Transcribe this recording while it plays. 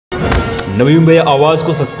नवी मुंबई आवाज़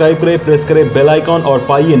को सब्सक्राइब करें, प्रेस करें बेल आइकॉन और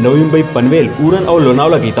पाइए नवी मुंबई पनवेल, उरण और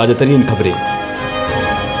लोनावला की ताज़ा तरीन खबरें।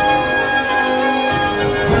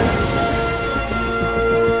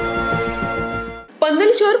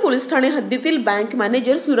 पनवेल शहर पोलीस ठाणे हद्दीतील बँक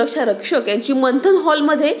मॅनेजर, सुरक्षा रक्षक यांची मंथन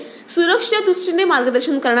हॉलमध्ये सुरक्षेच्या दृष्टीने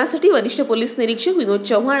मार्गदर्शन करण्यासाठी वरिष्ठ पोलीस निरीक्षक विनोद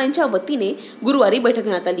चव्हाण यांच्या वतीने गुरुवारी बैठक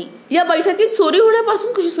घेण्यात आली। या बैठकीत चोरी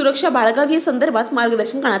होण्यापासून कशी सुरक्षा बाळगावी या संदर्भात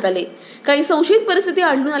मार्गदर्शन करण्यात आले। काही संशयित परिस्थिती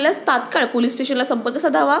आढळून आल्यास तात्काळ पोलीस स्टेशनला संपर्क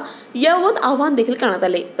साधावा याबाबत आवाहन देखील करण्यात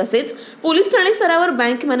आले। तसेच पोलीस ठाणे स्तरावर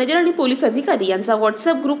बँक मॅनेजर आणि पोलीस अधिकारी यांचा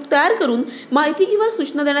व्हॉट्सअप ग्रुप तयार करून माहिती किंवा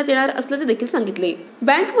सूचना देण्यात येणार असल्याचे देखील सांगितले।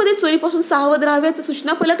 बँकमध्ये चोरीपासून सावध राहावे,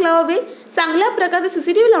 सूचना फलक लावावे, चांगल्या प्रकारचे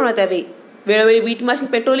सीसीटीव्ही लावण्यात यावे, वेळोवेळी बीट मार्शल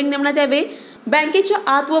पेट्रोलिंग नेमण्यात यावे, बँकेच्या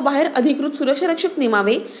आत व बाहेर अधिकृत सुरक्षा रक्षक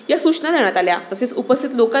नेमावे या सूचना देण्यात आल्या। तसेच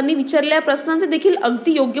उपस्थित लोकांनी विचारलेल्या प्रश्नांचे देखील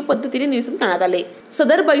अगदी योग्य पद्धतीने निरसन करण्यात आले।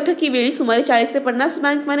 सदर बैठकीवेळी सुमारे 40 ते 50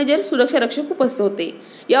 बँक मॅनेजर, सुरक्षा रक्षक उपस्थित होते।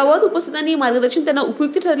 याबाबत उपस्थितांनी मार्गदर्शन त्यांना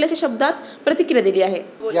उपयुक्त ठरल्याच्या शब्दात प्रतिक्रिया दिली आहे।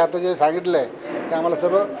 आता जे सांगितलंय ते आम्हाला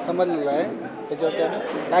सर्व समजलेलं आहे, त्याच्यावरती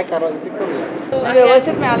आम्ही काय कारवाई ती करूया।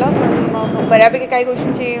 व्यवस्थित मिळालं, पण बऱ्यापैकी काही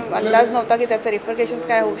गोष्टींची अंदाज नव्हता की त्याचे रिफरकेशन्स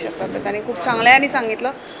काय होऊ शकतात, तर त्याने खूप चांगल्याने सांगितलं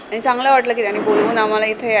आणि चांगलं वाटलं की त्यांनी बोलवून आम्हाला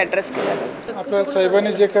इथे ॲड्रेस केला। आपल्या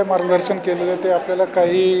साहेबांनी जे काही मार्गदर्शन केलेलं आहे ते आपल्याला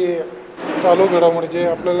काही चालू घडामोडी जे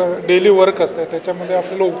आपल्याला डेली वर्क असतं त्याच्यामध्ये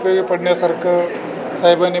आपल्याला उपयोगी पडण्यासारखं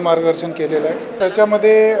साहेबांनी मार्गदर्शन केलेलं आहे।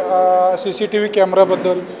 त्याच्यामध्ये CCTV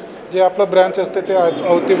कॅमेराबद्दल जे आपलं ब्रँच असते ते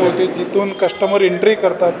अवतीभोवती जिथून कस्टमर एंट्री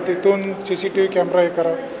करतात तिथून CCTV कॅमेरा हे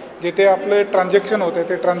करा, जिथे आपले ट्रान्झॅक्शन होते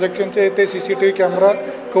ते ट्रान्झॅक्शनचे ते CCTV कॅमेरा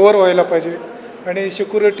कवर व्हायला पाहिजे। आणि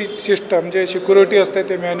सिक्युरिटी सिस्टम जे सिक्युरिटी असते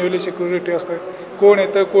ते मॅन्युअली सिक्युरिटी असते, कोण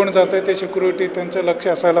येतं कोण जातं ते सिक्युरिटी त्यांचं लक्ष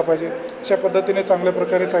असायला पाहिजे। अशा पद्धतीने चांगल्या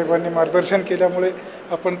प्रकारे साहेबांनी मार्गदर्शन केल्यामुळे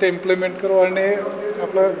आपण ते इम्प्लिमेंट करू आणि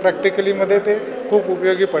आपलं प्रॅक्टिकलीमध्ये ते खूप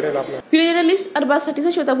उपयोगी पडेल। आपलं video journalist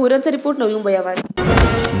अरबाजसाठी Shweta भोरेचा report, Navi Mumbai आवाज।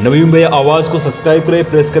 नवी मुंबई आवाज़ को सब्सक्राइब करें,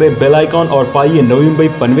 प्रेस करें बेल आइकॉन और पाइए नवी मुंबई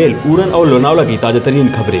पनवेल, उरण और लोनावला की ताज़ा तरीन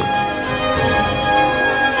खबरें।